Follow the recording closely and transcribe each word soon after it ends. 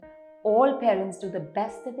all parents do the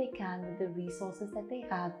best that they can with the resources that they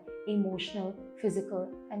have, emotional, physical,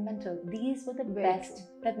 and mental. These were the best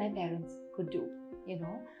that my parents could do, you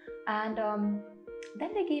know. And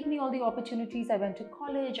then they gave me all the opportunities. I went to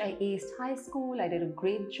college, I aced high school, I did a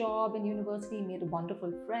great job in university, made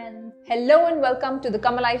wonderful friends. Hello and welcome to the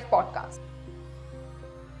Come Alive podcast.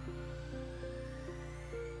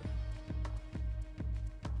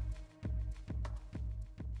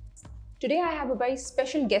 Today I have a very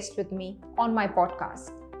special guest with me on my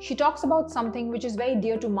podcast. She talks about something which is very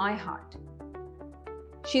dear to my heart.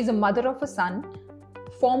 She is a mother of a son,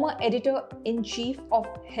 former editor-in-chief of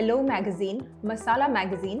Hello Magazine, Masala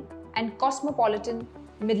Magazine, and Cosmopolitan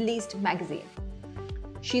Middle East Magazine.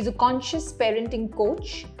 She is a conscious parenting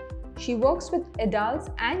coach. She works with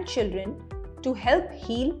adults and children to help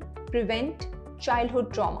heal, prevent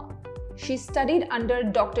childhood trauma. She studied under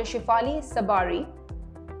Dr. Shefali Sabari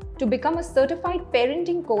to become a certified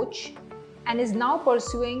parenting coach and is now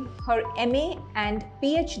pursuing her MA and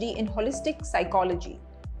PhD in holistic psychology,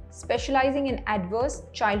 specializing in adverse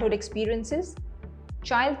childhood experiences,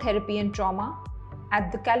 child therapy and trauma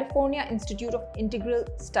at the California Institute of Integral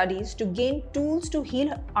Studies to gain tools to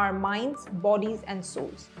heal our minds, bodies, and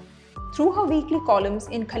souls. Through her weekly columns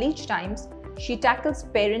in Khalij Times, she tackles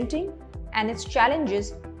parenting and its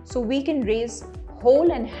challenges so we can raise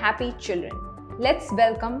whole and happy children. Let's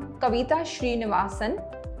welcome Kavita Srinivasan,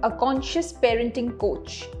 a conscious parenting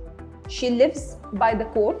coach. She lives by the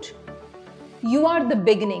quote, "You are the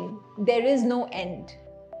beginning, there is no end."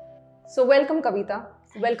 So welcome Kavita.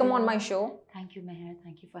 Welcome on my show. Thank you, Meher.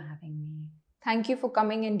 Thank you for having me. Thank you for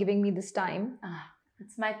coming and giving me this time.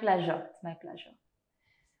 It's my pleasure. It's my pleasure.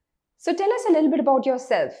 So tell us a little bit about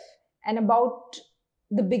yourself and about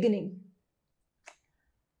the beginning.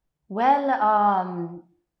 Well,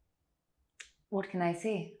 what can I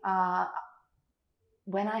say?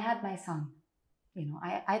 When I had my son,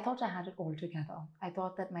 I thought I had it all together. I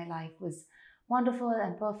thought that my life was wonderful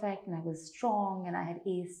and perfect and I was strong and I had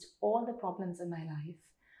aced all the problems in my life.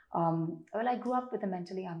 Well, I grew up with a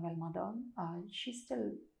mentally unwell mother. She's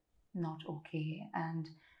still not okay. And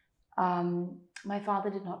my father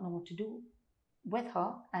did not know what to do with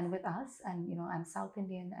her and with us. And, I'm South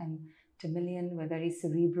Indian and Tamilian. We're very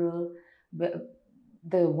cerebral.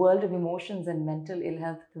 The world of emotions and mental ill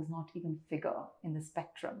health does not even figure in the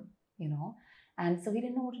spectrum, And so we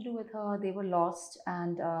didn't know what to do with her. They were lost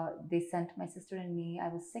and they sent my sister and me. I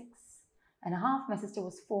was 6.5. My sister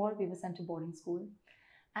was 4. We were sent to boarding school.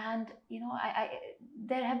 And,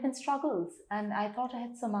 there have been struggles and I thought I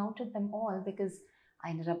had surmounted them all because I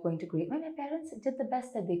ended up going to grade. My parents did the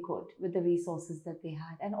best that they could with the resources that they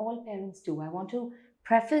had. And all parents do. I want to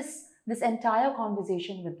preface this entire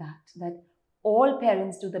conversation with that all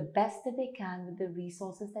parents do the best that they can with the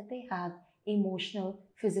resources that they have, emotional,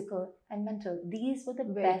 physical, and mental. These were the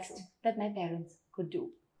best that my parents could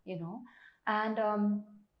do, And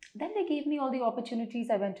then they gave me all the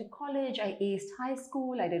opportunities. I went to college, I aced high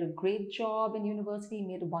school, I did a great job in university,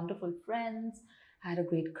 made wonderful friends, had a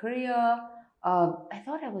great career. I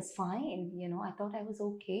thought I was fine, I thought I was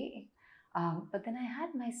okay. But then I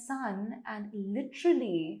had my son and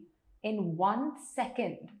literally in 1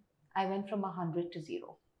 second, I went from 100 to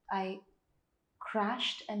 0. I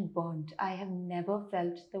crashed and burned. I have never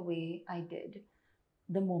felt the way I did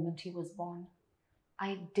the moment he was born.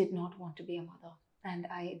 I did not want to be a mother and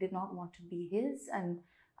I did not want to be his, and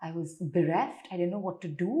I was bereft. I didn't know what to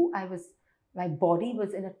do. My body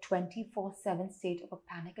was in a 24/7 state of a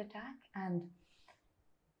panic attack and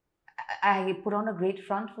I put on a great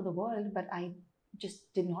front for the world, but I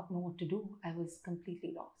just did not know what to do. I was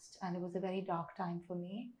completely lost and it was a very dark time for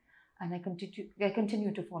me. And I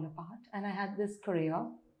continued to fall apart. And I had this career,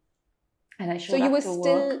 and I showed up to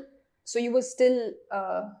work. So you were still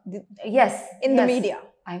yes, in the media.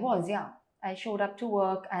 I was, yeah. I showed up to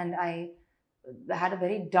work, and I had a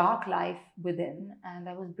very dark life within, and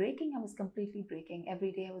I was breaking. I was completely breaking.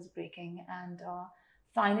 Every day I was breaking, and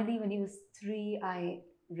finally, when he was 3, I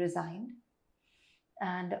resigned,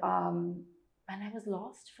 and I was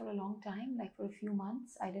lost for a long time, like for a few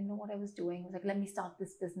months. I didn't know what I was doing. I was like, let me start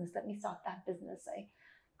this business. Let me start that business.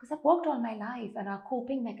 Because I've worked all my life and our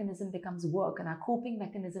coping mechanism becomes work and our coping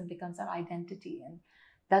mechanism becomes our identity. And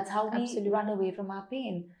that's how we run away from our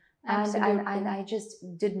pain. And I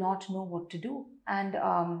just did not know what to do. And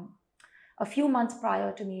a few months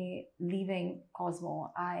prior to me leaving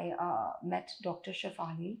Cosmo, I met Dr.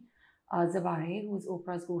 Shefali Zabari, who was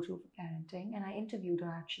Oprah's go-to for parenting. And I interviewed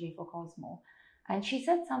her actually for Cosmo. And she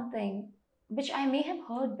said something which I may have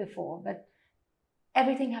heard before, but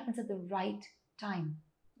everything happens at the right time.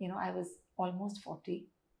 I was almost 40.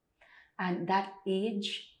 And that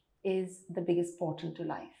age is the biggest portal to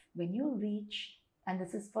life. When you reach, and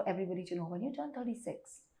this is for everybody to know, when you turn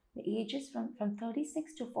 36, the ages from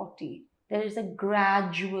 36 to 40, there is a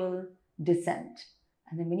gradual descent.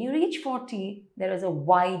 And then when you reach 40, there is a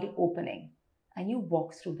wide opening. And you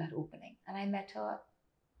walk through that opening. And I met her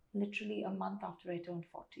literally a month after I turned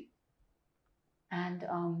 40.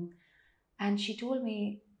 And she told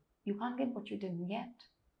me, you can't get what you didn't get.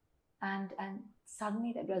 And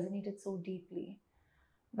suddenly that resonated so deeply.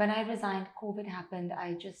 When I resigned, COVID happened.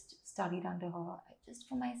 I just studied under her, just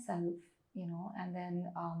for myself, and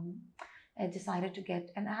then I decided to get,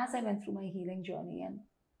 and as I went through my healing journey and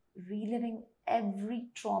reliving every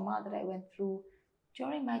trauma that I went through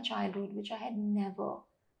during my childhood, which I had never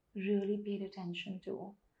really paid attention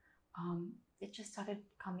to, it just started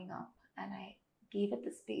coming up, and I gave it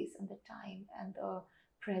the space and the time and the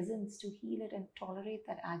presence to heal it and tolerate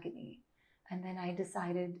that agony. And then I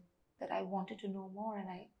decided that I wanted to know more, and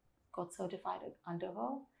I got certified under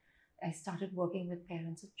her. I started working with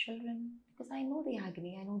parents of children because I know the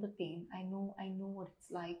agony, I know the pain, I know what it's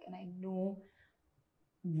like, and I know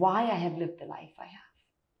why I have lived the life I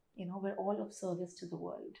have. We're all of service to the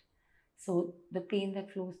world. So the pain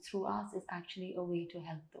that flows through us is actually a way to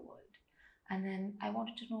help the world. And then I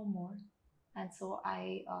wanted to know more. And so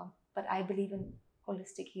but I believe in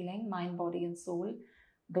holistic healing, mind, body, and soul.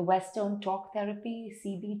 The Western talk therapy,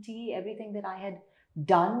 CBT, everything that I had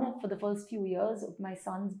done for the first few years of my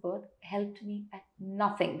son's birth helped me at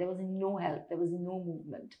nothing. There was no help. There was no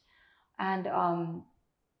movement. And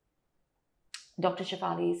Dr.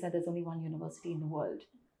 Shefali said there's only one university in the world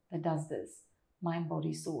that does this, mind,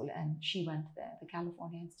 body, soul. And she went there, the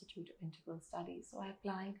California Institute of Integral Studies. So I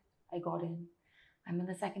applied, I got in. I'm in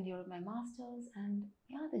the second year of my master's, and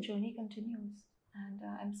yeah, the journey continues. And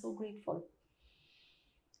I'm so grateful.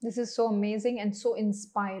 This is so amazing and so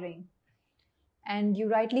inspiring. And you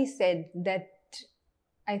rightly said that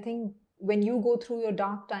I think when you go through your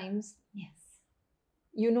dark times, yes,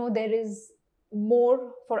 there is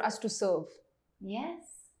more for us to serve. Yes,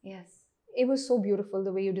 yes. It was so beautiful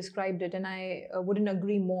the way you described it, and I wouldn't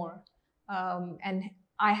agree more. And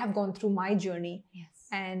I have gone through my journey. Yes.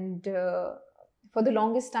 And for the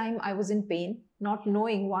longest time, I was in pain, not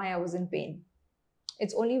knowing why I was in pain.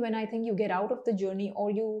 It's only when I think you get out of the journey,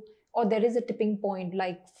 or there is a tipping point,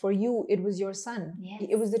 like for you, it was your son. Yes.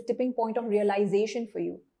 It was the tipping point of realization for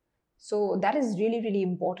you. So that is really, really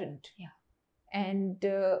important. Yeah. And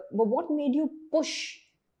but what made you push?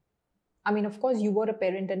 I mean, of course, you were a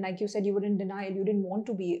parent, and like you said, you were in denial. You didn't want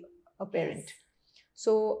to be a parent. Yes.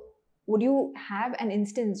 So would you have an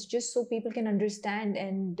instance, just so people can understand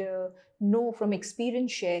and know from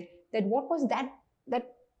experience share, that what was that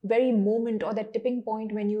very moment or that tipping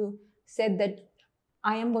point when you said that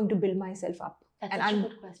I am going to build myself up? That's such a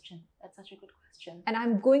good question. That's such a good question. And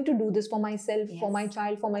I'm going to do this for myself, Yes. for my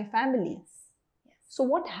child, for my family. Yes. Yes. So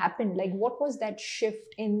what happened? Like, what was that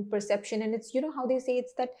shift in perception? And it's, how they say,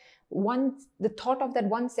 it's that the thought of that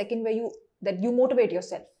 1 second where you motivate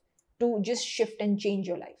yourself to just shift and change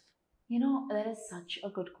your life. That is such a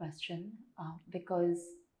good question, because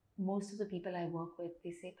most of the people I work with,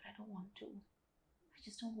 they say, but I don't want to. I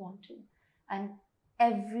just don't want to. And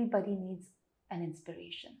everybody needs an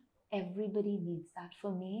inspiration. Everybody needs that.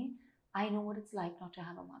 For me, I know what it's like not to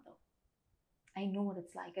have a mother. I know what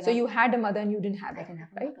it's like. And so you had a mother and you didn't have it, I didn't have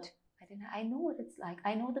a right? mother. I know what it's like.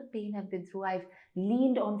 I know the pain I've been through. I've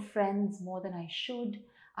leaned on friends more than I should.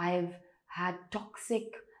 I've had toxic,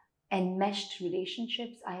 enmeshed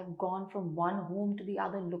relationships. I have gone from one home to the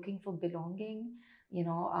other looking for belonging.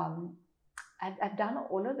 I've done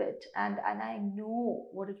all of it, and I know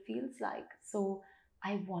what it feels like. So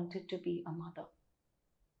I wanted to be a mother.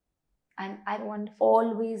 And I've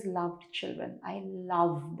always loved children. I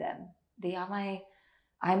love them. They are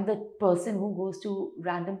I'm the person who goes to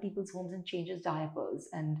random people's homes and changes diapers.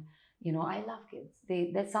 And, I love kids.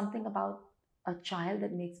 There's something about a child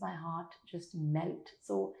that makes my heart just melt.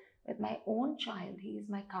 So with my own child, he is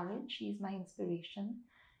my courage. He is my inspiration.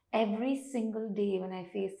 Every single day when I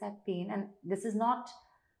face that pain, and this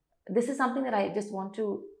is something that I just want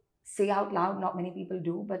to say out loud, not many people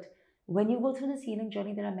do, but when you go through this healing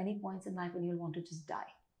journey, there are many points in life when you'll want to just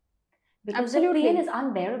die. Because Absolutely. the pain is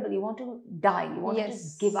unbearable. You want to die. You want Yes. to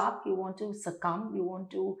just give up. You want to succumb.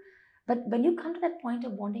 But when you come to that point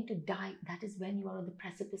of wanting to die, that is when you are on the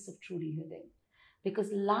precipice of truly living.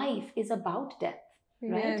 Because life is about death,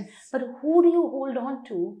 right? Yes. But who do you hold on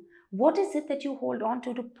to? What is it that you hold on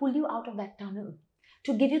to pull you out of that tunnel?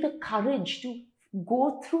 To give you the courage to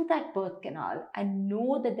go through that birth canal and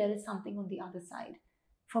know that there is something on the other side.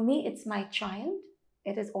 For me, it's my child.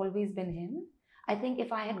 It has always been him. I think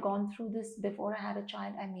if I had gone through this before I had a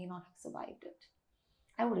child, I may not have survived it.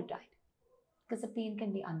 I would have died because the pain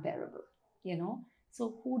can be unbearable, you know.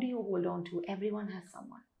 So who do you hold on to? Everyone has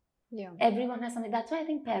someone. Yeah. Everyone has something. That's why I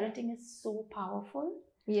think parenting is so powerful.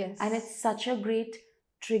 Yes. And it's such a great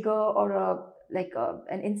trigger or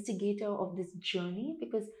an instigator of this journey,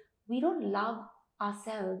 because we don't love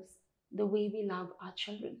ourselves the way we love our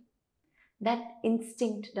children. That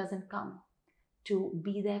instinct doesn't come to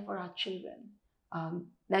be there for our children.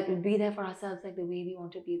 That will be there for ourselves like the way we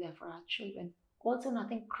want to be there for our children. Also,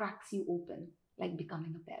 nothing cracks you open like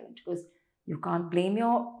becoming a parent, because you can blame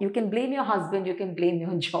your husband, you can blame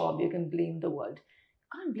your job, you can blame the world.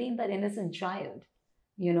 You can't blame that innocent child,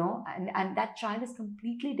 and that child is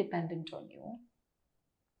completely dependent on you.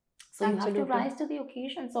 So you have to rise to the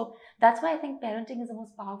occasion. So that's why I think parenting is the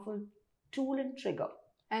most powerful tool and trigger.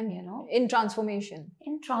 And in transformation.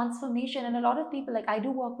 And a lot of people, like I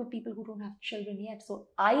do work with people who don't have children yet. So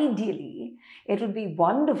ideally, it would be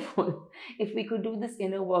wonderful if we could do this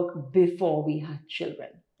inner work before we had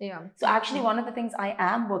children. Yeah. So actually, one of the things I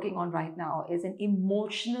am working on right now is an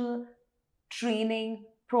emotional training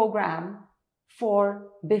program for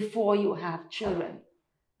before you have children,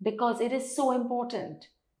 because it is so important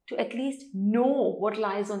to at least know what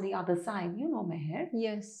lies on the other side. Meher.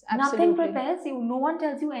 Yes, absolutely. Nothing prepares you. No one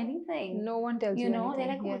tells you anything. No one tells you anything. They're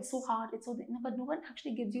like, oh, yes. It's so hard. It's so, but no one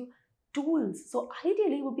actually gives you tools. So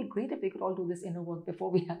ideally, it would be great if we could all do this inner work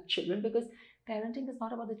before we have children, because parenting is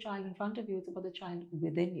not about the child in front of you. It's about the child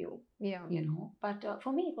within you. Yeah. But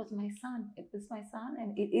for me, it was my son. It was my son.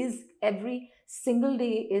 And it is every single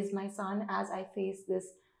day is my son as I face this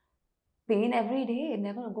pain every day. It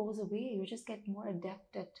never goes away. You just get more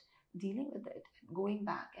adept at dealing with it, going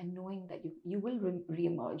back and knowing that you will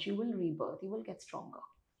re-emerge, you will rebirth, you will get stronger.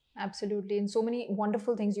 Absolutely. And so many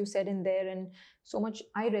wonderful things you said in there, and so much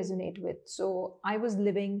I resonate with. So I was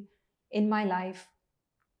living in my life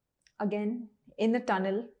again in the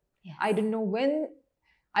tunnel. Yes. I didn't know when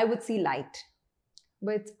I would see light.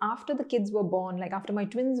 But after the kids were born, like after my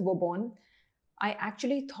twins were born, I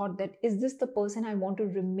actually thought that, is this the person I want to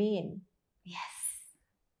remain? Yes.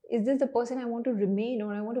 Is this the person I want to remain,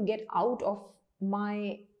 or I want to get out of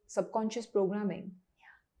my subconscious programming?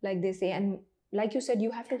 Yeah. Like they say. And like you said, you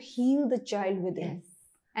have to heal the child within. Yes.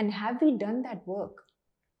 And have we done that work?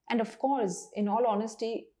 And of course, in all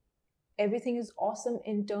honesty, everything is awesome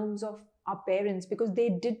in terms of our parents, because they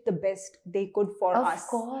did the best they could for us. Of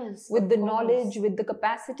course. With the knowledge, with the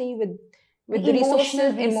capacity, with the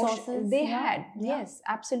resources they had. Yeah. Yes,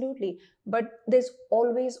 absolutely. But there's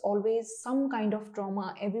always some kind of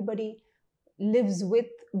trauma everybody lives with,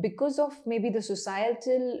 because of maybe the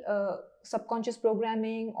societal subconscious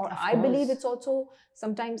programming, or I believe it's also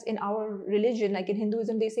sometimes in our religion, like in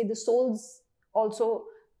Hinduism, they say the souls also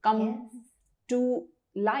come to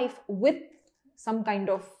life with some kind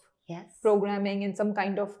of programming and some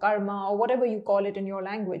kind of karma, or whatever you call it in your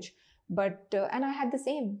language. But and I had the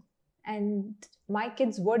same. And my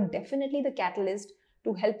kids were definitely the catalyst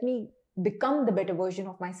to help me become the better version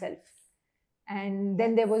of myself. And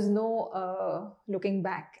then there was no looking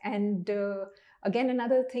back. And again,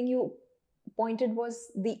 another thing you pointed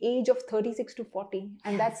was the age of 36 to 40.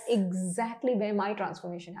 And that's exactly where my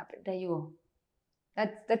transformation happened. There you go.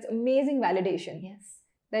 That's amazing validation. Yes.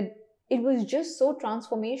 That it was just so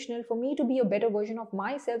transformational for me to be a better version of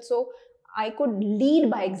myself. So I could lead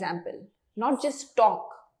by example, not just talk.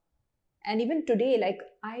 And even today, like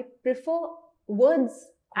I prefer words,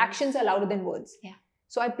 actions are louder than words. Yeah.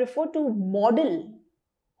 So I prefer to model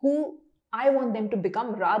who I want them to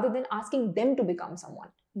become rather than asking them to become someone.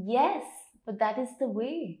 Yes, but that is the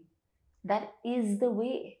way. That is the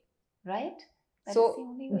way, right?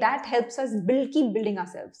 That helps us keep building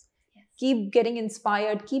ourselves. Yes. Keep getting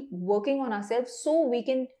inspired, keep working on ourselves, so we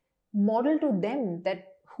can model to them that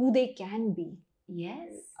who they can be.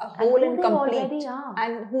 Yes. A whole and complete.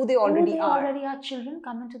 And who they already are. Children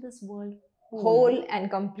come into this world whole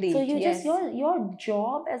and complete. So your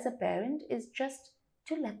job as a parent is just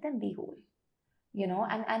to let them be whole.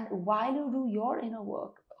 And while you do your inner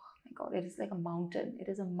work, oh my God, it is like a mountain. It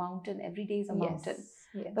is a mountain. Every day is a mountain.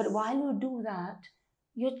 Yes. But while you do that,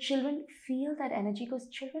 your children feel that energy, because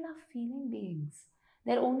children are feeling beings.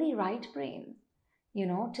 They're only right brain,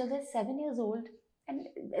 till they're 7 years old. And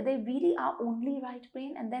they really are only right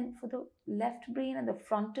brain. And then for the left brain and the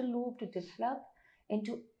frontal lobe to develop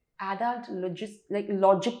into adult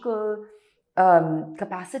logical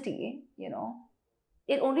capacity,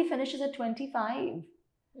 it only finishes at 25.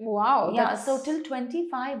 Wow. Yeah. So till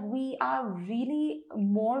 25, we are really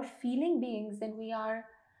more feeling beings than we are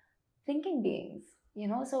thinking beings.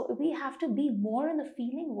 So we have to be more in the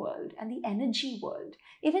feeling world and the energy world.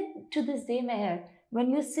 Even to this day, Meher, when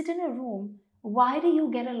you sit in a room, why do you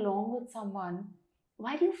get along with someone?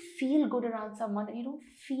 Why do you feel good around someone and you don't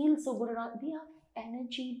feel so good around? We are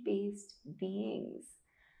energy based beings.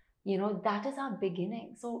 That is our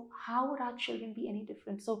beginning. So how would our children be any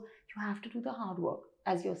different? So you have to do the hard work,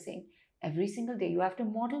 as you're saying. Every single day, you have to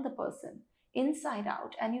model the person inside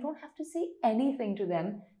out, and you don't have to say anything to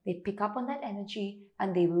them. They pick up on that energy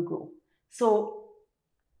and they will grow. So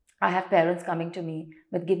I have parents coming to me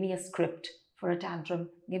with, give me a script for a tantrum,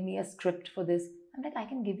 give me a script for this. I'm like, I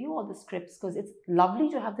can give you all the scripts because it's lovely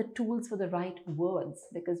to have the tools for the right words,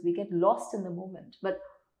 because we get lost in the moment. But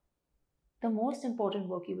the most important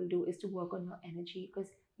work you will do is to work on your energy,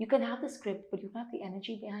 because you can have the script, but you don't have the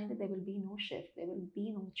energy behind it. There will be no shift, there will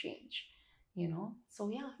be no change. So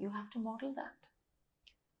yeah, you have to model that.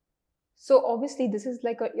 So obviously this is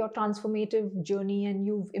like your transformative journey, and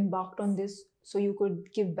you've embarked on this so you could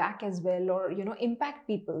give back as well, or impact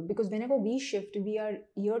people, because whenever we shift, we are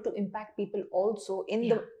here to impact people also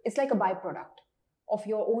it's like a byproduct of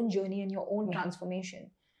your own journey and your own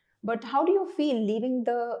transformation. But how do you feel leaving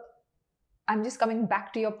I'm just coming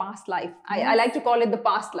back to your past life. I like to call it the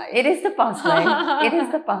past life. It is the past life. It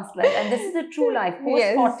is the past life. And this is the true life.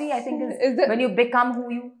 Post 40, I think, is when you become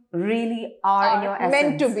who you really are in your essence.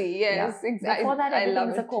 Meant to be, yes. Yeah. Exactly. Before that, everything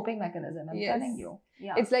is a coping mechanism. I'm telling you.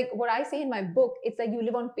 Yeah. It's like what I say in my book. It's like you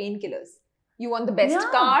live on painkillers. You want the best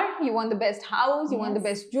car, you want the best house, you want the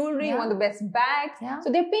best jewelry, you want the best bags. Yeah.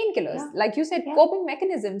 So they're painkillers. Like you said, coping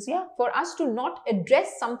mechanisms for us to not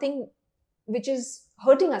address something which is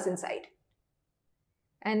hurting us inside.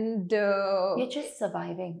 And you're just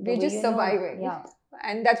surviving. We're just surviving. Yeah.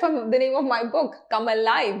 And that's why the name of my book, Come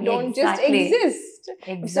Alive. Don't just exist.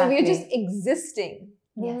 Exactly. So we're just existing.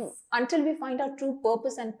 Yes. Until we find our true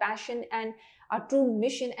purpose and passion and our true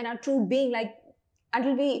mission and our true being, like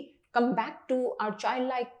until we come back to our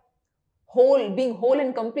childlike being whole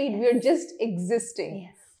and complete, we're just existing.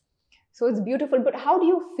 Yes. So it's beautiful. But how do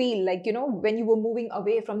you feel like, when you were moving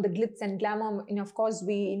away from the glitz and glamour? And of course,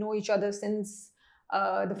 we know each other since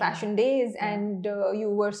the fashion days, and you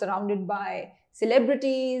were surrounded by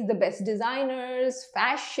celebrities, the best designers,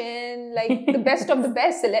 fashion, like the best of the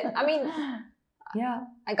best. I mean,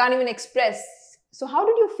 I can't even express. So how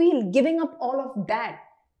did you feel giving up all of that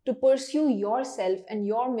to pursue yourself and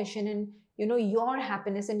your mission and your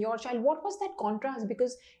happiness and your child? What was that contrast?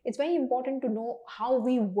 Because it's very important to know how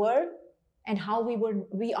we were and how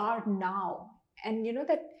we are now, and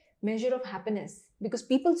that measure of happiness, because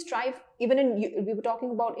people strive. Even we were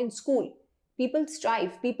talking about in school, people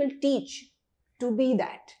strive, people teach to be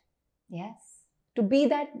that. Yes. To be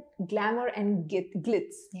that glamour and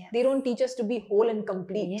glitz. Yes. They don't teach us to be whole and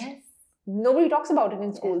complete. Yes. Nobody talks about it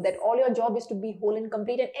in school, that all your job is to be whole and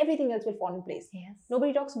complete and everything else will fall in place. Yes.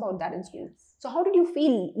 Nobody talks about that in school. So how did you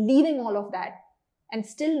feel leaving all of that and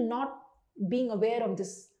still not being aware of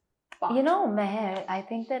this part? Meher, I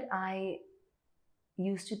think that I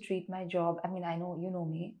used to treat my job, I mean, I know you know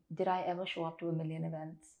me. Did I ever show up to a million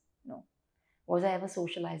events? No. Was I ever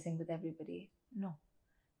socializing with everybody? No.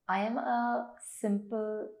 I am a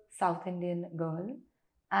simple South Indian girl,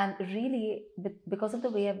 and really, because of the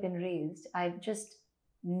way I've been raised, I've just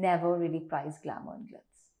never really prized glamour and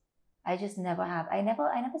glitz. I just never have. I never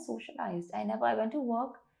socialized. I went to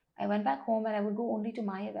work, I went back home, and I would go only to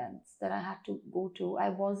my events that I had to go to. I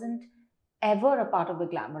wasn't ever a part of the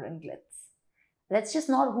glamour and glitz. That's just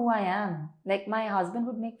not who I am. Like, my husband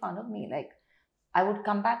would make fun of me. Like, I would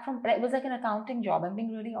come back from, it was like an accounting job. I'm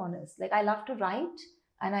being really honest. Like, I love to write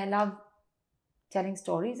and I love telling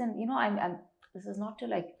stories. And, I'm this is not to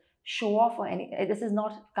like show off or this is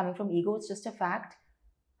not coming from ego. It's just a fact.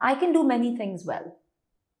 I can do many things well.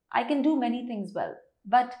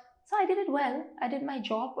 But, so I did it well. I did my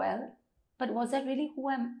job well. But was that really who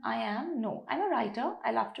I am? No. I'm a writer.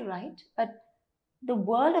 I love to write. But the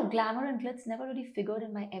world of glamour and glitz never really figured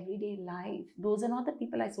in my everyday life. Those are not the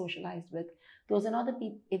people I socialized with. Those are not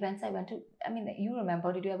the events I went to. I mean, you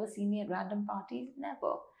remember, did you ever see me at random parties?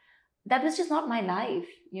 Never. That was just not my life,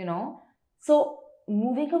 So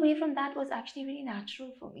moving away from that was actually really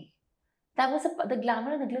natural for me. That was the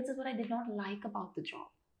glamour and the glitz is what I did not like about the job.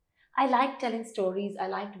 I liked telling stories. I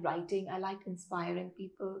liked writing. I liked inspiring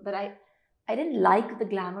people. But I didn't like the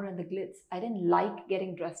glamour and the glitz. I didn't like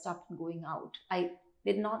getting dressed up and going out. I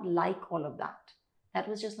did not like all of that. That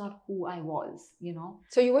was just not who I was,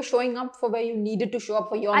 So you were showing up for where you needed to show up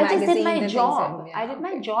for your magazine. I just did my job. I did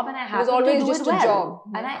my job, and I happened to do it well. It was always just a job.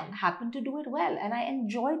 And I happened to do it well. And I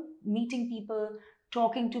enjoyed meeting people,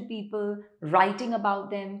 talking to people, writing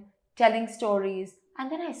about them, telling stories. And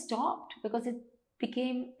then I stopped because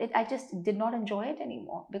I just did not enjoy it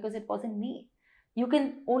anymore because it wasn't me. You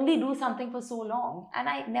can only do something for so long. And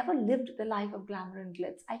I never lived the life of glamour and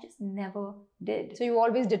glitz. I just never did. So you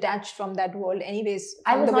always detached from that world anyways.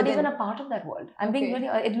 I was not within. even a part of that world. I'm being really,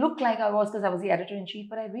 it looked like I was because I was the editor-in-chief,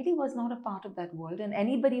 but I really was not a part of that world. And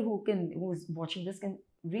anybody who's watching this can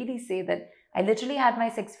really say that I literally had my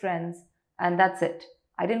 6 friends and that's it.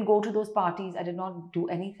 I didn't go to those parties. I did not do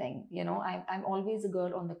anything. I'm always a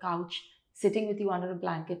girl on the couch, sitting with you under a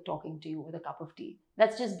blanket, talking to you with a cup of tea.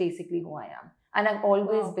 That's just basically who I am. And I've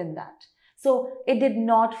always been that. So it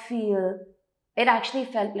actually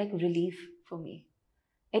felt like relief for me.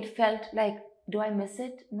 It felt like, do I miss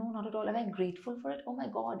it? No, not at all. Am I grateful for it? Oh my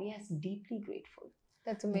God, yes, deeply grateful.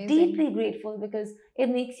 That's amazing. Deeply grateful because it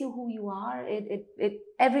makes you who you are.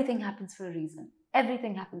 Everything happens for a reason.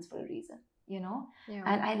 Everything happens for a reason, Yeah.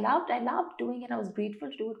 And I loved doing it. I was grateful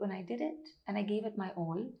to do it when I did it and I gave it my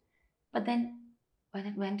all. But then when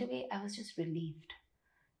it went away, I was just relieved.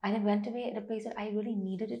 And it went away at a place that I really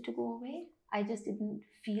needed it to go away. I just didn't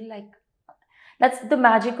feel like... That's the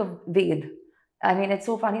magic of Ved. I mean, it's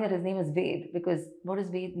so funny that his name is Ved because what does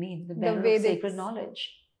Ved mean? The bearer of sacred knowledge.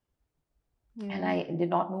 Yeah. And I did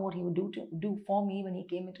not know what he would do for me when he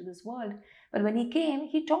came into this world. But when he came,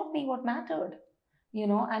 he taught me what mattered.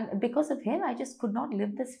 And because of him, I just could not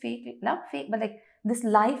live this but like this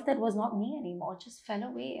life that was not me anymore. It just fell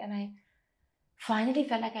away. And I finally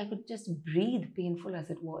felt like I could just breathe, painful as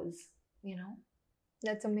it was,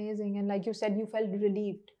 That's amazing. And like you said, you felt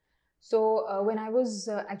relieved. So when I was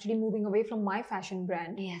actually moving away from my fashion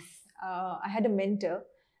brand, yes, I had a mentor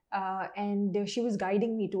and she was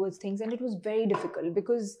guiding me towards things. And it was very difficult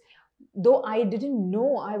because though I didn't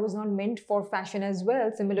know I was not meant for fashion as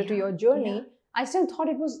well, similar to your journey, I still thought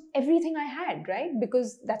it was everything I had, right?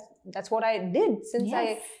 Because that's what I did since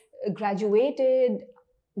I graduated.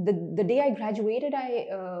 The day I graduated, I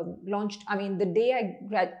launched. I mean, the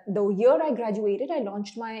year I graduated, I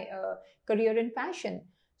launched my career in fashion.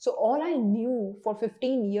 So all I knew for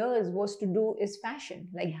 15 years was to do is fashion,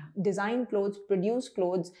 like design clothes, produce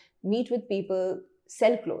clothes, meet with people,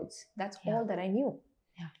 sell clothes. That's all that I knew.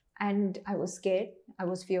 And I was scared. I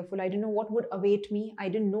was fearful. I didn't know what would await me. I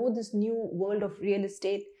didn't know this new world of real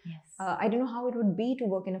estate. Yes. I didn't know how it would be to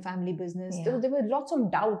work in a family business. There were lots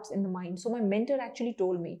of doubts in the mind. So my mentor actually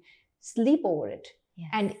told me, sleep over it. Yes.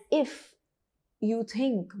 And if you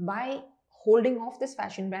think by holding off this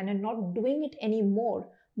fashion brand and not doing it anymore,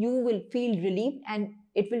 you will feel relieved and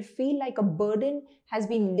it will feel like a burden has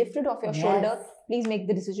been lifted off your shoulder. Please make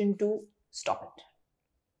the decision to stop it.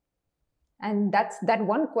 And that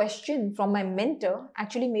one question from my mentor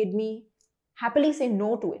actually made me happily say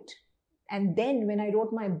no to it. And then when I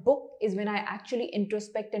wrote my book is when I actually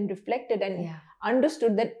introspect and reflected and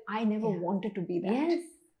understood that I never wanted to be that. Yes.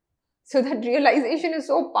 So that realization is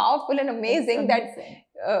so powerful and amazing.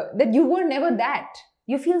 That you were never that.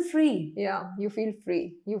 You feel free. Yeah, you feel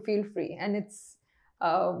free. You feel free. And it's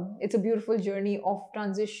a beautiful journey of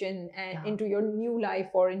transition and into your new life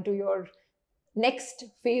or into your next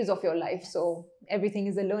phase of your life. So everything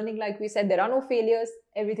is a learning. Like we said, there are no failures.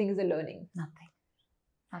 Everything is a learning. Nothing.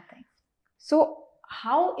 So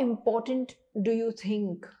how important do you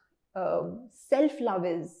think self-love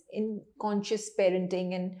is in conscious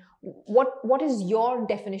parenting, and what is your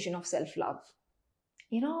definition of self-love?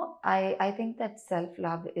 I think that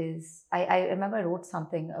self-love is, I remember I wrote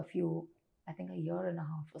something a year and a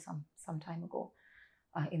half or some time ago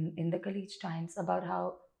in the College Times about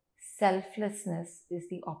how selflessness is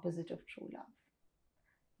the opposite of true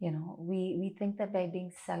love. We think that by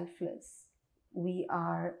being selfless,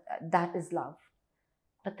 that is love.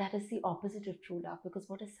 But that is the opposite of true love, because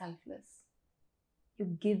what is selfless? You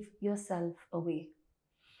give yourself away.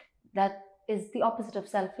 That is the opposite of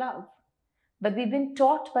self-love. But we've been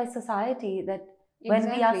taught by society that when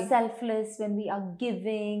we are selfless, when we are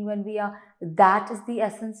giving, that is the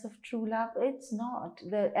essence of true love. It's not.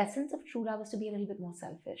 The essence of true love is to be a little bit more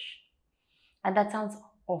selfish. And that sounds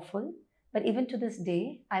awful. But even to this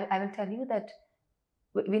day, I will tell you that,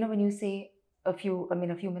 when you say a few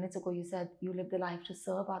minutes ago, you said you live the life to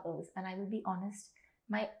serve others. And I will be honest,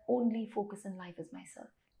 my only focus in life is myself.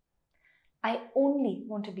 I only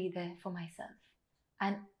want to be there for myself.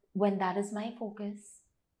 And when that is my focus,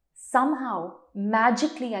 somehow,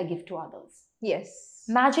 magically, I give to others. Yes.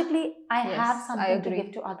 Magically, I have something to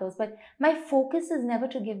give to others. But my focus is never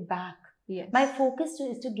to give back. Yes. My focus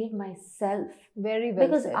is to give myself. Very well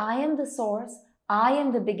because said. I am the source. I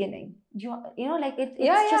am the beginning. It's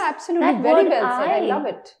just absolutely. Very well said. I love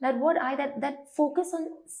it. That focus on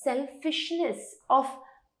selfishness, of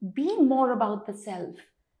being more about the self,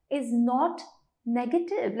 is not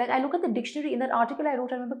negative. Like, I look at the dictionary, in that article I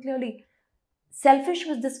wrote, I remember clearly, selfish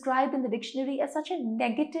was described in the dictionary as such a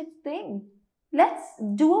negative thing. Let's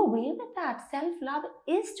do away with that. Self love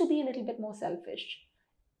is to be a little bit more selfish.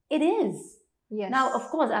 It is. Yes. Now, of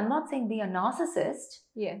course, I'm not saying be a narcissist,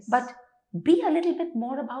 yes, but be a little bit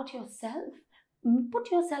more about yourself. Put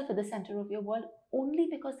yourself at the center of your world, only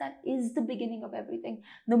because that is the beginning of everything.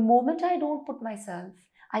 The moment I don't put myself,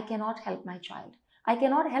 I cannot help my child. I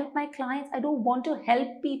cannot help my clients. I don't want to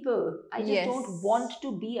help people. I just Yes. don't want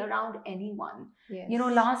to be around anyone. yes. You know,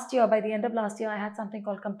 last year, by the end of last year, I had something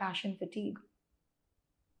called compassion fatigue.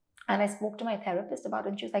 And I spoke to my therapist about it,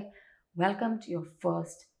 and she was like, welcome to your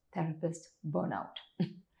first therapist burnout.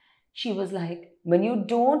 She was like, when you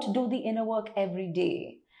don't do the inner work every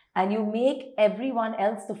day and you make everyone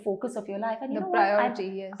else the focus of your life, and you the know priority,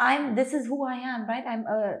 what? yes. I'm this is who I am, right? I'm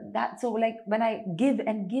that. So like when I give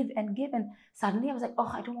and give and give, and suddenly I was like,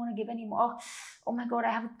 oh, I don't want to give anymore. Oh my God,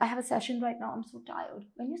 I have a session right now. I'm so tired.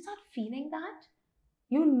 When you start feeling that,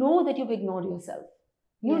 you know that you've ignored yourself.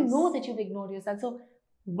 You Yes. know that you've ignored yourself. So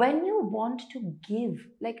when you want to give,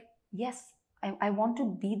 like, yes, I want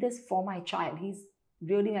to be this for my child. He's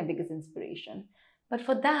really my biggest inspiration. But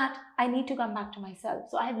for that, I need to come back to myself.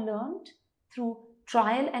 So I've learned through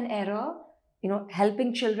trial and error, you know,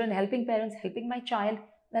 helping children, helping parents, helping my child,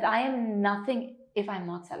 that I am nothing if I'm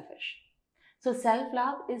not selfish. So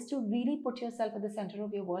self-love is to really put yourself at the center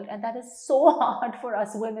of your world, and that is so hard for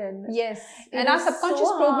us women. Yes, It and our is subconscious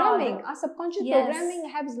so programming, hard. our subconscious Yes. programming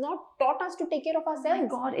has not taught us to take care of Oh ourselves. my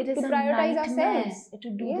God, it is to a prioritize nightmare ourselves. to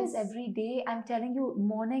do Yes. this every day. I'm telling you,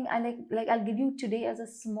 morning, I like I'll give you today as a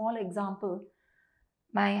small example.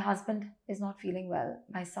 My husband is not feeling well.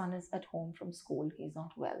 My son is at home from school. He's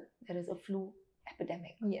not well. There is a flu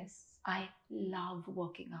epidemic. Yes. I love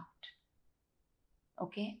working out.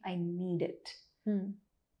 Okay? I need it.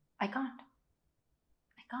 I can't.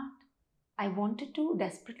 I wanted to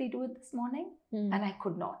desperately do it this morning, and I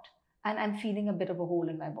could not. And I'm feeling a bit of a hole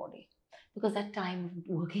in my body because that time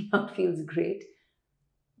working out feels great.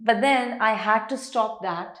 But then I had to stop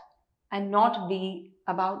that and not be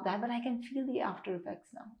about that. But I can feel the after effects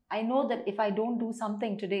now. I know that if I don't do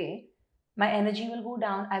something today, my energy will go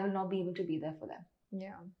down. I will not be able to be there for them.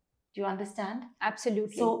 Yeah. Do you understand?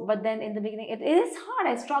 Absolutely. So, but then in the beginning, it is hard.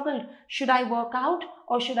 I struggled. Should I work out,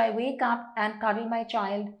 or should I wake up and cuddle my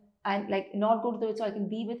child and like not go to the, so I can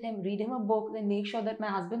be with him, read him a book, then make sure that my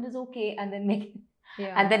husband is okay, and then make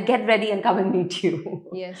and then get ready and come and meet you.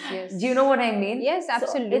 Yes, yes. Do you know what I mean? Yes,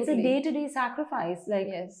 absolutely. So it's a day-to-day sacrifice, like,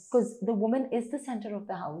 yes, because the woman is the center of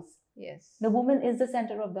the house. Yes. The woman is the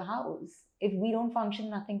center of the house. If we don't function,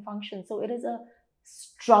 nothing functions. So it is a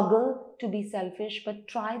struggle to be selfish, but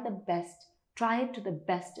try the best. Try it to the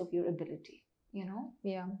best of your ability, you know?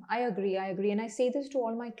 Yeah, I agree. And I say this to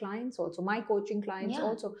all my clients also, my coaching clients Yeah.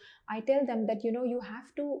 also. I tell them that, you know, you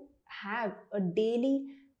have to have a daily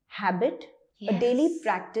habit, a daily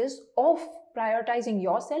practice of prioritizing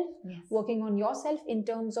yourself, working on yourself in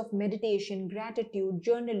terms of meditation, gratitude,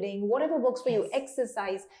 journaling, whatever works for you,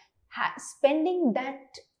 exercise, spending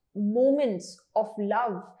that moments of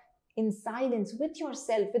love in silence with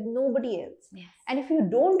yourself, with nobody else. And if you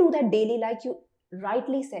don't do that daily, like you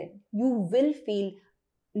rightly said, you will feel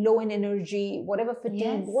low in energy, whatever,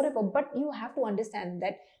 fatigue, whatever. But you have to understand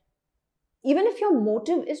that even if your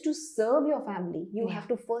motive is to serve your family, you have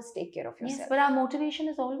to first take care of yourself. Yes, but our motivation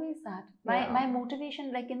is always that. My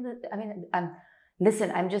motivation, like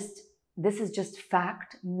listen, this is just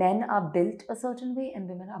fact. Men are built a certain way and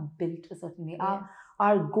women are built a certain way.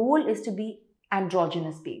 Our goal is to be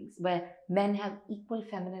androgynous beings, where men have equal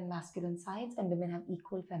feminine masculine sides and women have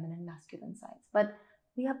equal feminine masculine sides. But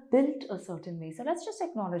we are built a certain way. So let's just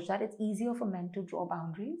acknowledge that it's easier for men to draw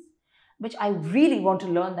boundaries, which I really want to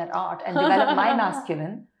learn that art and develop my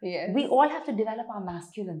masculine. We all have to develop our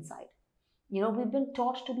masculine side. You know, we've been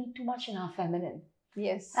taught to be too much in our feminine.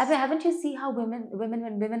 Yes. Haven't you seen how when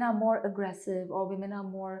women are more aggressive, or women are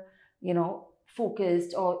more, you know,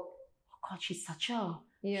 focused, or, oh God, she's such a,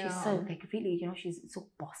 she's so, like, really, you know, she's so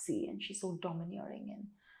bossy and she's so domineering.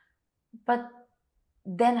 But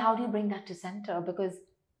then how do you bring that to center? Because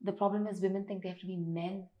the problem is women think they have to be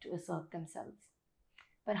men to assert themselves.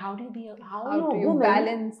 But how do you be how do you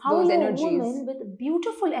balance those energies? How are you a woman with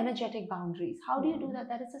beautiful energetic boundaries? How do you do that?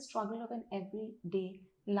 That is a struggle of an everyday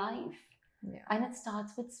life. And it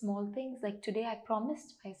starts with small things. Like today I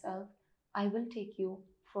promised myself, I will take you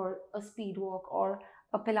for a speed walk or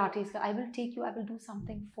a Pilates. I will take you, I will do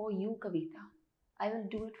something for you, Kavita. I will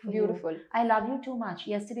do it for you. Beautiful. I love you too much.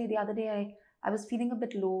 The other day, I was feeling a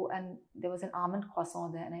bit low and there was an almond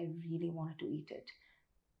croissant there and I really wanted to eat it.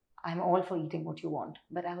 I'm all for eating what you want.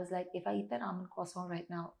 But I was like, if I eat that almond croissant right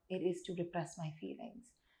now, it is to repress my feelings.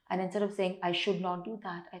 And instead of saying, I should not do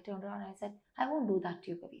that, I turned around and I said, I won't do that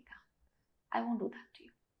to you, Kavita. I won't do that to you.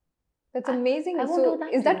 That's amazing. I won't do So,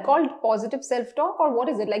 that is to that you. called positive self-talk, or what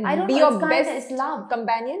is it? Like, I don't be know. your It's best it's love.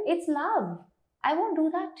 companion? It's love. I won't do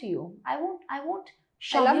that to you. I won't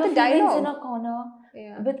shove love your the feelings in dialogue. a corner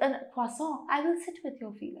Yeah, with a croissant. I will sit with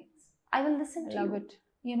your feelings. I will listen I to love you. it.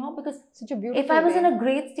 You know, because Such a beautiful if I was way. in a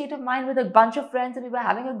great state of mind with a bunch of friends and we were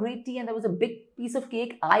having a great tea and there was a big piece of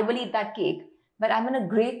cake, I will eat that cake. But I'm in a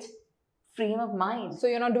great frame of mind. So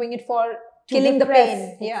you're not doing it for to killing the repress.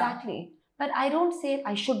 pain. Yeah. Exactly. But I don't say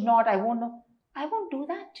I should not, I won't know. I won't do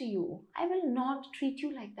that to you. I will not treat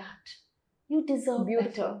you like that. You deserve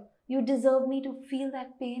Beautiful. better. You deserve me to feel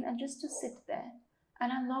that pain and just to sit there.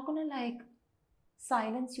 And I'm not going to like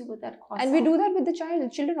silence you with that croissant. And we do that with the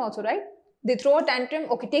children also, right? They throw a tantrum.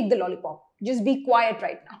 Okay, take the lollipop. Just be quiet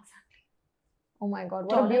right now. Exactly. Oh my God,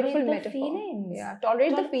 what Tolerate a beautiful the metaphor. feelings. Yeah,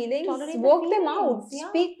 tolerate the feelings, tolerate the work them out, feelings, yeah.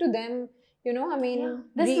 speak to them. You know, I mean,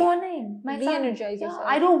 Yeah. This morning, my son, re-energize yourself.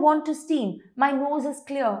 I don't want to steam. My nose is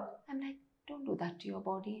clear. I'm like, don't do that to your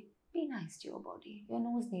body. Be nice to your body. Your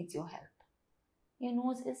nose needs your help. Your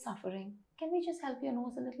nose is suffering. Can we just help your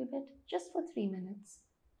nose a little bit? Just for 3 minutes.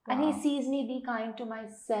 Wow. And he sees me be kind to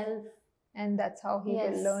myself. And that's how he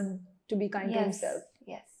will learn to be kind to himself.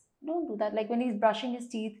 Yes. Don't do that. Like when he's brushing his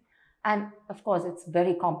teeth, and of course, it's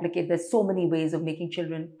very complicated. There's so many ways of making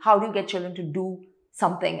children. How do you get children to do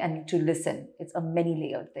something and to listen? It's a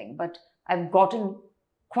many-layered thing. But I've gotten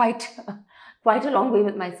quite a long way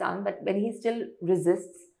with my son. But when he still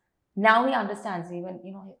resists, now he understands me. When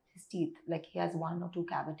his teeth, like he has 1 or 2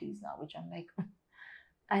 cavities now, which I'm like,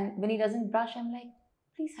 and when he doesn't brush, I'm like,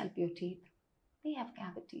 please help your teeth. They have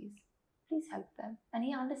cavities. Please help them. And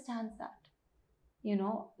he understands that.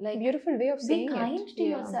 Like Beautiful way of saying it. Be kind to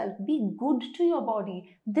yourself. Be good to your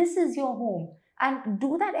body. This is your home. And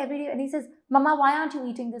do that every day. And he says, Mama, why aren't you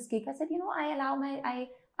eating this cake? I said,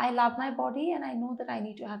 I love my body and I know that I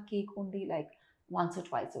need to have cake only like once or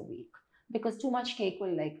twice a week. Because too much cake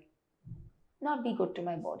will like not be good to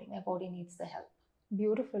my body. My body needs the help.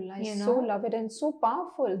 Beautiful. I so love it and so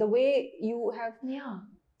powerful. The way you have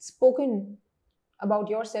spoken about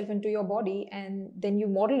yourself into your body and then you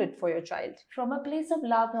model it for your child. From a place of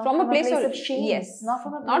love, not from a place of shame. Yes. Not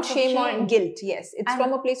from a place not shame of shame or guilt. Yes. It's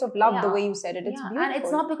from a place of love, the way you said it. It's beautiful. And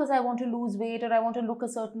it's not because I want to lose weight or I want to look a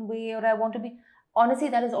certain way or I want to be... Honestly,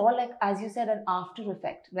 that is all like, as you said, an after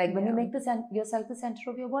effect. Like when you make yourself the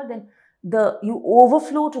center of your world, then you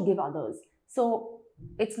overflow to give others. So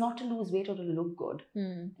it's not to lose weight or to look good.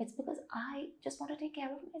 It's because I just want to take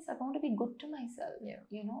care of myself. I want to be good to myself.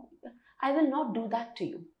 I will not do that to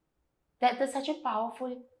you. That's such a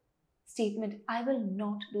powerful statement. I will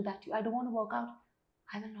not do that to you. I don't want to work out.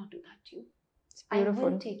 I will not do that to you. It's beautiful. I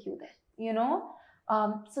will take you there.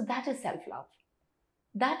 So that is self-love.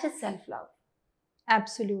 That is self-love.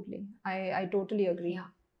 Absolutely. I totally agree.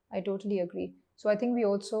 Yeah. I totally agree. So I think we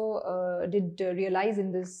also did realize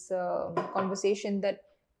in this conversation that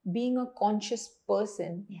being a conscious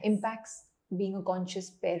person impacts being a conscious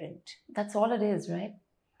parent. That's all it is, right?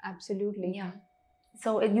 Absolutely. Yeah.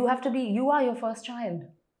 So you are your first child.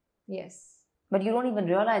 Yes. But you don't even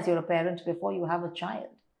realize you're a parent before you have a child.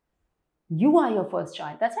 You are your first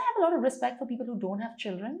child. That's why I have a lot of respect for people who don't have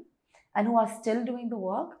children and who are still doing the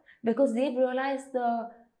work, because they've realized the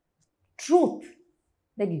truth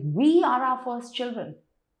that we are our first children.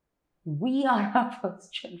 We are our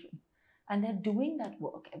first children. And they're doing that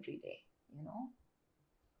work every day,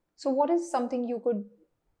 So what is something you could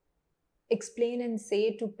explain and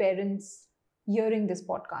say to parents hearing this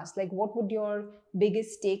podcast? Like, what would your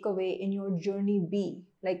biggest takeaway in your journey be?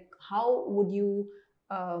 Like, how would you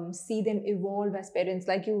see them evolve as parents?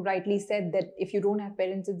 Like you rightly said, that if you don't have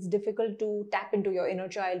parents, it's difficult to tap into your inner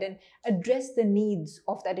child and address the needs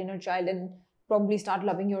of that inner child and probably start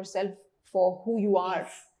loving yourself for who you are.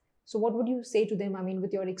 Yes. So what would you say to them? I mean,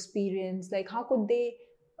 with your experience, like how could they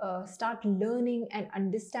start learning and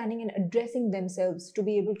understanding and addressing themselves to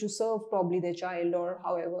be able to serve probably their child or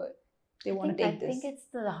however they want to take this? I think it's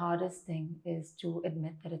the hardest thing is to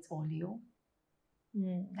admit that it's all you.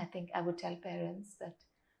 I think I would tell parents that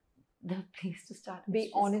the place to start. Be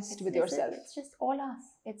honest with yourself. It's just all us.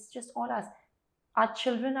 It's just all us. Our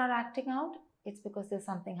children are acting out. It's because there's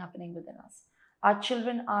something happening within us. Our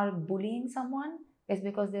children are bullying someone. It's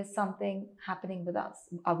because there's something happening with us.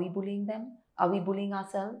 Are we bullying them? Are we bullying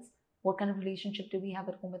ourselves? What kind of relationship do we have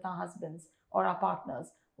at home with our husbands or our partners?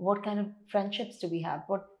 What kind of friendships do we have?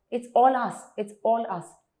 It's all us. It's all us.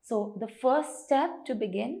 So the first step to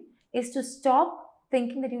begin is to stop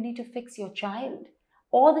thinking that you need to fix your child.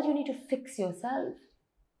 or that you need to fix yourself.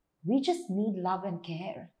 We just need love and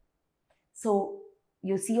care. So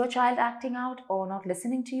you see your child acting out or not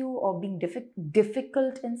listening to you or being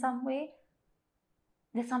difficult in some way,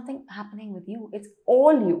 there's something happening with you. It's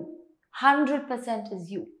all you. 100%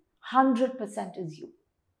 is you. 100% is you.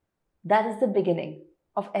 That is the beginning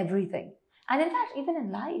of everything. And in fact, even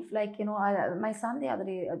in life, like, my son the other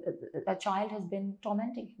day, a child has been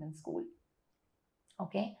tormenting him in school.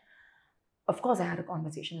 Okay. Of course, I had a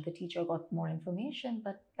conversation with the teacher, got more information,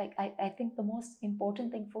 but like, I think the most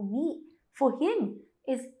important thing for him,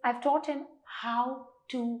 is I've taught him how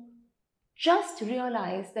to just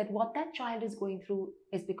realize that what that child is going through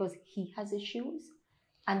is because he has issues,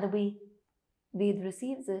 and the way Ved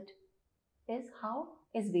receives it is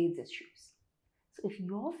Ved's issues. So if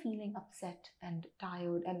you're feeling upset and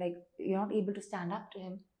tired and like you're not able to stand up to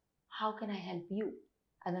him, how can I help you?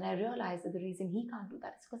 And then I realized that the reason he can't do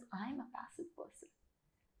that is because I'm a passive person.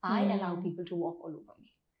 I allow people to walk all over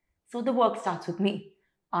me. So the work starts with me.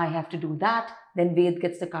 I have to do that. Then Ved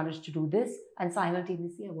gets the courage to do this. And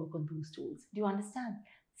simultaneously, I work on those tools. Do you understand?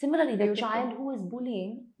 Similarly, the child who is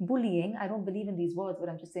bullying, I don't believe in these words, but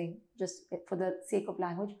I'm just saying, just for the sake of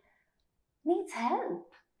language, needs help.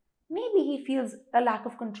 Maybe he feels a lack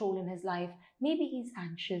of control in his life. Maybe he's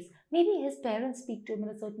anxious. Maybe his parents speak to him in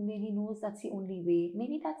a certain way and he knows that's the only way.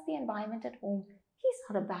 Maybe that's the environment at home. He's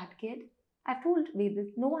not a bad kid. I've told Ved this,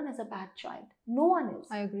 no one is a bad child. No one is.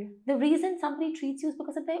 I agree. The reason somebody treats you is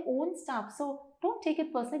because of their own stuff. So don't take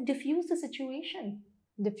it personally. Diffuse the situation.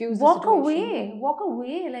 Walk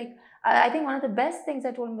away. Like, I think one of the best things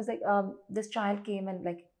I told him was like, this child came and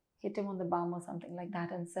like hit him on the bum or something like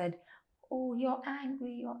that and said, oh, you're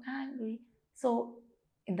angry. So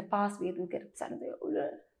in the past, we would get upset and say, oh,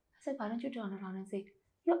 I said, why don't you turn around and say,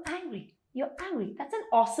 you're angry. That's an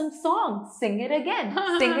awesome song. Sing it again.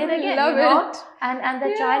 Love it. And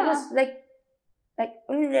the child was like,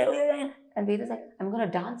 and Ved was like, I'm going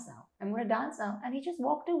to dance now. And he just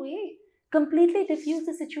walked away. Completely diffused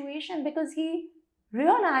the situation because he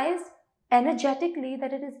realized energetically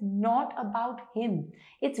that it is not about him.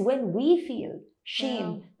 It's when we feel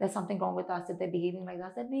shame, there's something wrong with us, that they're behaving like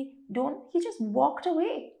us, that we don't, he just walked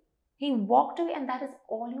away. And that is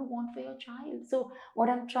all you want for your child. So what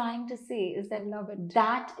I'm trying to say is that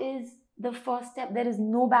that is the first step. There is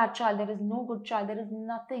no bad child. There is no good child. There is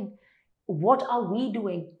nothing. What are we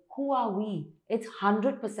doing? Who are we? It's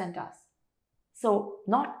 100% us. So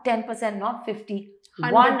not 10%, not 50,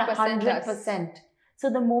 100%. So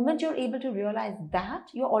the moment you're able to realize that,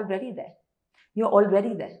 you're already there.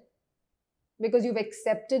 Because you've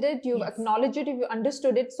accepted it, you've acknowledged it, you've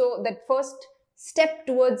understood it. So that first step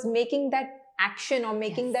towards making that action or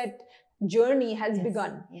making that journey has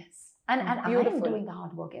begun. Yes. And I am doing the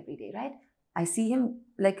hard work every day, right? I see him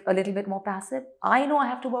like a little bit more passive. I know I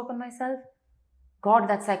have to work on myself. God,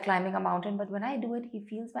 that's like climbing a mountain. But when I do it, he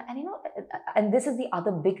feels bad. And and this is the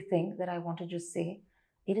other big thing that I want to just say.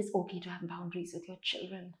 It is okay to have boundaries with your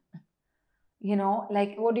children.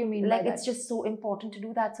 Like, what do you mean? Like, it's just so important to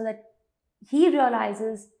do that so that he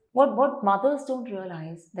realizes what mothers don't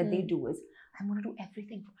realize that they do is, I'm going to do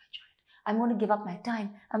everything for my child. I'm going to give up my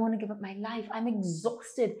time. I'm going to give up my life. I'm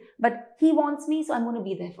exhausted. But he wants me, so I'm going to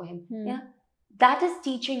be there for him. Yeah. That is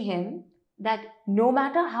teaching him that no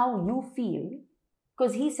matter how you feel,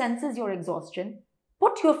 because he senses your exhaustion,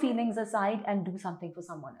 put your feelings aside and do something for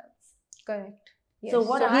someone else. Correct. Yes. So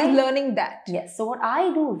he's learning that. Yes. So what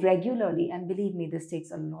I do regularly, and believe me, this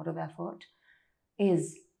takes a lot of effort,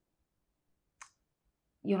 is,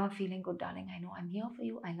 you're not feeling good, darling. I know. I'm here for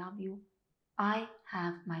you. I love you. I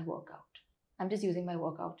have my workout. I'm just using my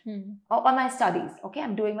workout. Or my studies. Okay,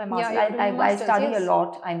 I'm doing my master's. I study a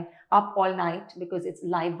lot. I'm up all night because it's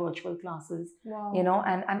live virtual classes. Wow.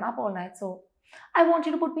 And I'm up all night. So I want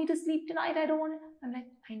you to put me to sleep tonight. I don't want to. I'm like,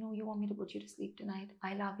 I know you want me to put you to sleep tonight.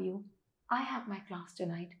 I love you. I have my class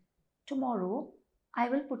tonight. Tomorrow, I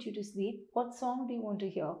will put you to sleep. What song do you want to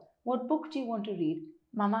hear? What book do you want to read?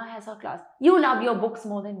 Mama has her class. You love your books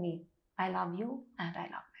more than me. I love you and I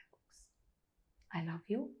love my books. I love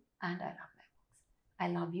you and I love my books. I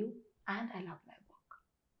love you and I love my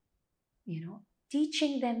work.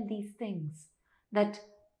 Teaching them these things that,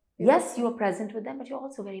 yes, you are present with them, but you're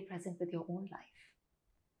also very present with your own life,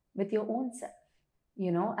 with your own self,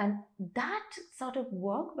 and that sort of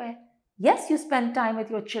work where, yes, you spend time with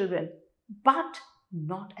your children, but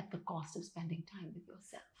not at the cost of spending time with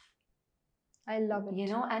yourself. I love it.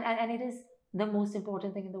 And it is the most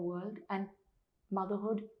important thing in the world. And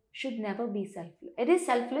motherhood should never be selfless. It is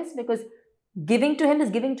selfless because giving to him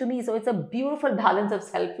is giving to me. So it's a beautiful balance of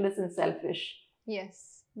selfless and selfish.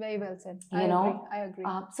 Yes. Very well said. I You agree. know, I agree.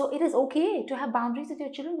 so it is okay to have boundaries with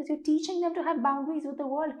your children because you're teaching them to have boundaries with the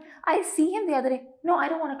world. I see him the other day. No, I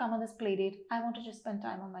don't want to come on this play date. I want to just spend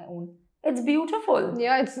time on my own. It's beautiful.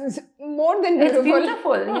 Yeah, it's more than It's beautiful.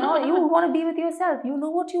 beautiful. You know, you want to be with yourself. You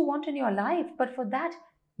know what you want in your life. But for that,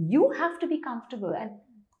 you have to be comfortable. And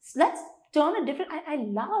let's turn a different. I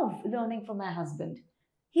love learning from my husband.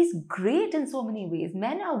 He's great in so many ways.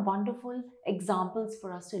 Men are wonderful examples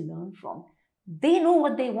for us to learn from. They know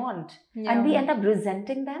what they want. And we Yeah, end up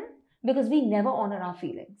resenting them because we never honor our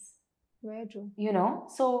feelings. very true. You know,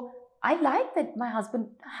 so I like that my husband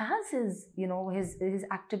has his, you know, his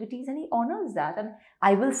activities and he honors that. And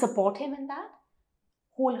I will support him in that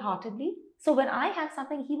wholeheartedly. So when I have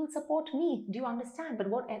something, he will support me. Do you understand? But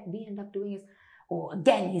what we end up doing is, oh,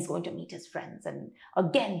 again, he's going to meet his friends, and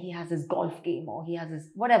again, he has his golf game, or he has his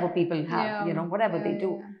whatever people have, Yeah, you know, whatever yeah, they yeah,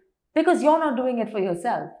 do. yeah. Because you're not doing it for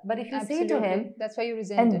yourself. But if you say to Absolutely. him, That's why you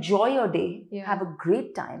resent it. enjoy your day, Yeah. have a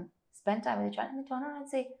great time, spend time with your child, and then turn around and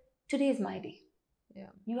say, today is my day.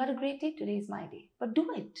 Yeah. You had a great day, today is my day. But do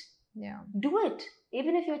it. Yeah. Do it.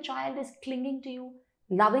 Even if your child is clinging to you,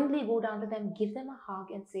 lovingly go down to them, give them a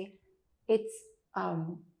hug, and say, it's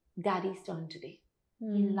daddy's turn today.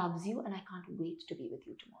 He loves you, and I can't wait to be with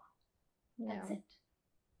you tomorrow. That's it.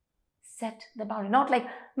 Set the boundary. Not like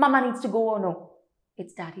mama needs to go or no.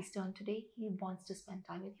 It's daddy's turn today. He wants to spend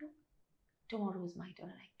time with you. Tomorrow is my turn,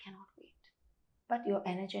 and I cannot wait. But you're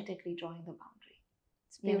energetically drawing the boundary.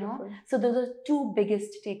 It's beautiful. You know? So those are two biggest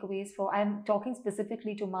takeaways for, I'm talking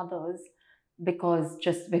specifically to mothers because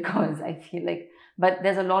I feel like, but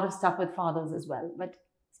there's a lot of stuff with fathers as well. But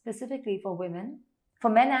specifically for women, for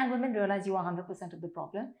men and women, realize you are 100% of the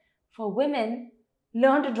problem. For women,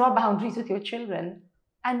 learn to draw boundaries with your children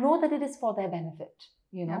and know that it is for their benefit.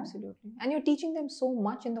 You know? Absolutely. And you're teaching them so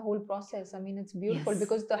much in the whole process. I mean, it's beautiful Yes.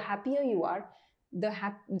 because the happier you are,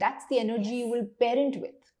 that's the energy Yes. you will parent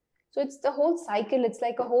with. So it's the whole cycle. It's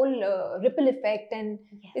like a whole ripple effect, and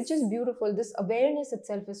Yes. it's just beautiful. This awareness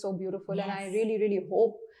itself is so beautiful, and I really, really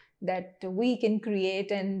hope that we can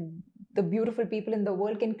create, and the beautiful people in the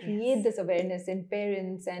world can create Yes. this awareness in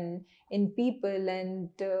parents and in people, and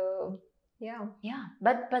yeah.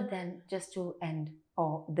 But then just to end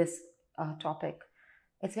this topic,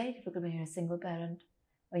 it's very difficult when you're a single parent,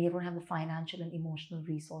 or you don't have the financial and emotional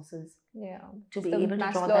resources to be able to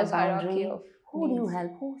draw that boundary. Who do you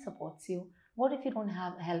help? Who supports you? What if you don't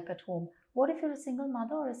have help at home? What if you're a single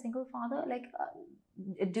mother or a single father, like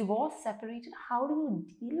divorced, separated? How do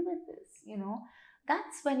you deal with this? You know,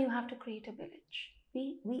 that's when you have to create a village.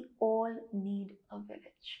 We all need a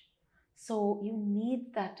village. So you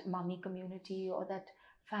need that mommy community or that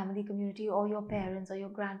family community or your parents or your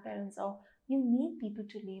grandparents, or you need people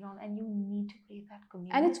to lean on, and you need to create that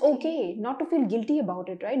community. And it's okay not to feel guilty about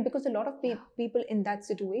it, right? Because a lot of people in that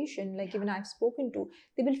situation, like even I've spoken to,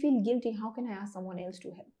 they will feel guilty. How can I ask someone else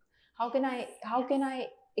to help? How can I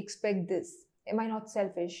expect this? Am I not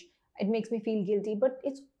selfish? It makes me feel guilty. But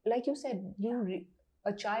it's like you said,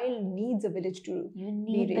 a child needs a village to you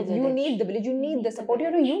need be the raised. village. You need the village. You need the support.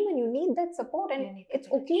 You're a human. You need that support, and it's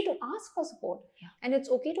okay to ask for support, and it's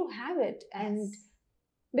okay to have it, and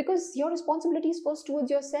because your responsibility is first towards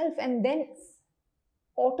yourself, and then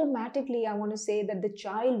automatically I want to say that the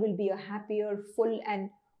child will be a happier, full, and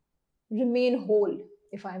remain whole,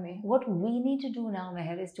 if I may. What we need to do now,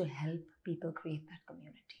 Meher, is to help people create that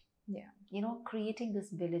community. You know, creating this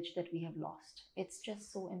village that we have lost. It's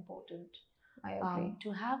just so important. I agree.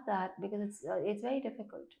 To have that, because it's very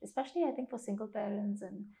difficult, especially I think for single parents,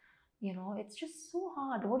 and you know, it's just so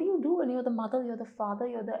hard. What do you do when you're the mother, you're the father,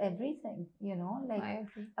 you're the everything? You know, like I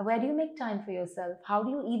agree. where do you make time for yourself? How do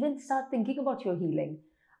you even start thinking about your healing?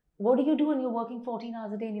 What do you do when you're working 14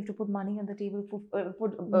 hours a day and you have to put money on the table, put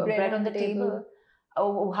bread on the table?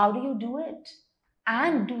 Oh, how do you do it?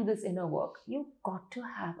 And do this inner work? You've got to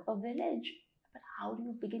have a village. But how do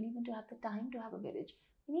you begin even to have the time to have a village?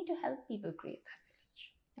 You need to help people create that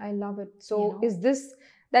village. I love it. So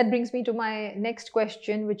that brings me to my next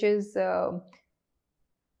question, which is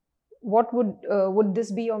what would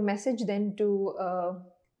this be your message then to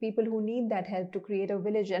people who need that help to create a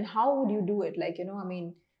village, and how would you do it? Like, you know, I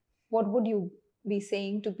mean, what would you be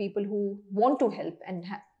saying to people who want to help and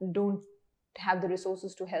don't have the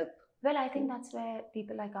resources to help? Well, I think that's where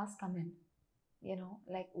people like us come in. You know,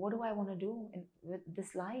 like, what do I want to do with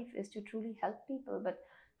this life is to truly help people. But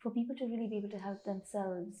for people to really be able to help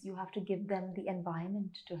themselves, you have to give them the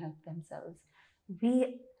environment to help themselves.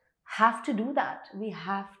 We have to do that. We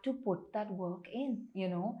have to put that work in, you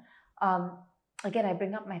know. Again, I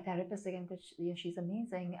bring up my therapist again because she's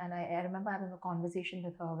amazing. And I remember having a conversation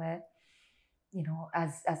with her where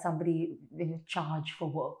as somebody when you charge for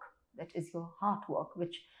work, that is your heart work,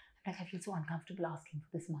 which like I feel so uncomfortable asking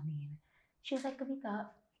for this money. And she was like, Kavita,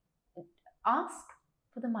 ask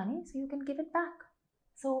for the money so you can give it back.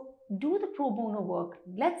 So do the pro bono work.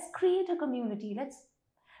 Let's create a community.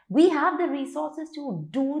 We have the resources to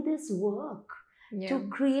do this work, to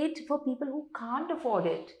create for people who can't afford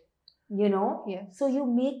it. Yes. So you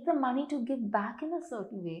make the money to give back in a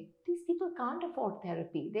certain way. These people can't afford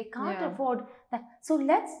therapy, they can't afford that. So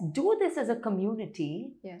let's do this as a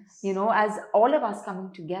community. Yes. As all of us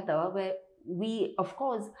coming together, where we of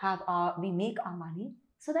course we make our money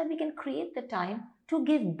so that we can create the time to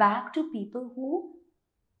give back to people who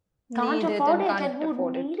can't afford it and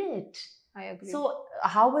who need it. I agree. So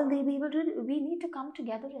how will they be able to do it? We need to come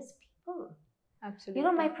together as people.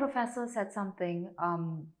 Absolutely. My professor said something.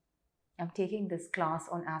 I'm taking this class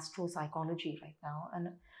on astropsychology right now,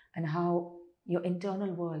 and how your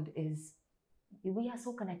internal world is. We are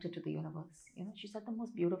so connected to the universe. She said the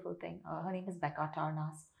most beautiful thing. Her name is Becca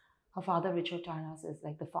Tarnas. Her father, Richard Tarnas, is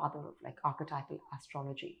like the father of like archetypal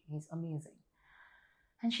astrology. He's amazing.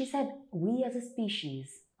 And she said, we as a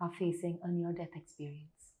species are facing a near-death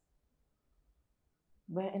experience.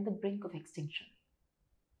 We're in the brink of extinction.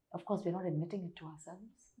 Of course, we're not admitting it to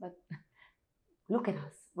ourselves, but look at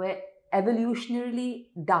us. We're evolutionarily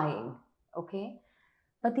dying, okay?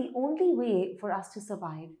 But the only way for us to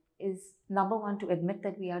survive is, number one, to admit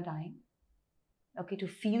that we are dying, okay, to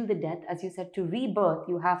feel the death. As you said, to rebirth,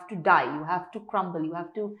 you have to die, you have to crumble, you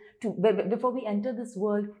have to before we enter this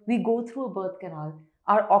world, we go through a birth canal.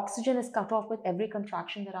 Our oxygen is cut off with every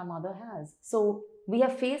contraction that our mother has. So we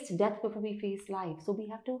have faced death before we face life. So we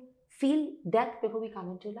have to feel death before we come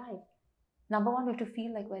into life. Number one, we have to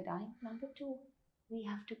feel like we're dying. Number two, we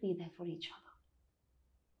have to be there for each other.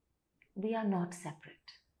 We are not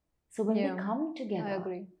separate. So when we come together, I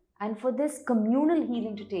agree. And for this communal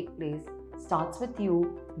healing to take place, starts with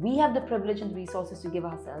you. We have the privilege and resources to give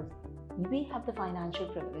ourselves. We have the financial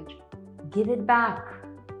privilege. Give it back.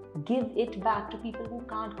 Give it back to people who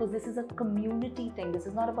can't, because this is a community thing. This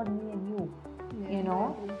is not about me and you,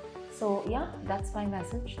 So that's my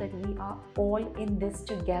message, that we are all in this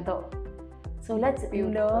together. So let's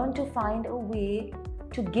learn to find a way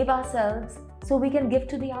to give ourselves so we can give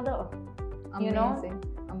to the other.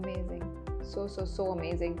 Amazing. So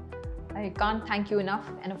amazing. I can't thank you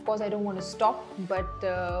enough. And of course, I don't want to stop, but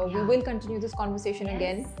we will continue this conversation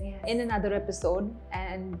again in another episode,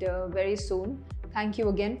 and very soon. Thank you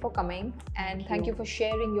again for coming, and thank you for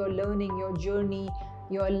sharing your learning, your journey,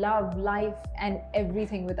 your love, life, and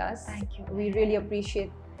everything with us. Thank you. We really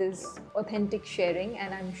appreciate this authentic sharing,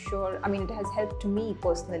 and I'm sure, it has helped me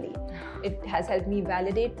personally. It has helped me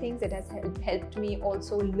validate things. It has helped me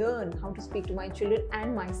also learn how to speak to my children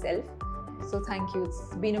and myself. So thank you.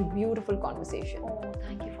 It's been a beautiful conversation. Oh,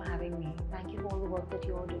 thank you for having me. Thank you for all the work that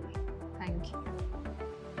you're doing. Thank you.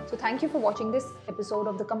 So thank you for watching this episode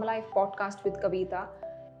of the Come Alive podcast with Kavita.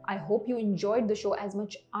 I hope you enjoyed the show as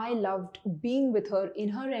much I loved being with her, in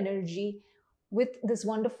her energy, with this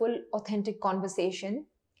wonderful, authentic conversation.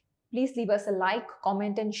 Please leave us a like,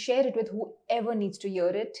 comment, and share it with whoever needs to hear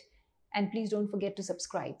it. And please don't forget to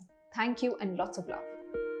subscribe. Thank you and lots of love.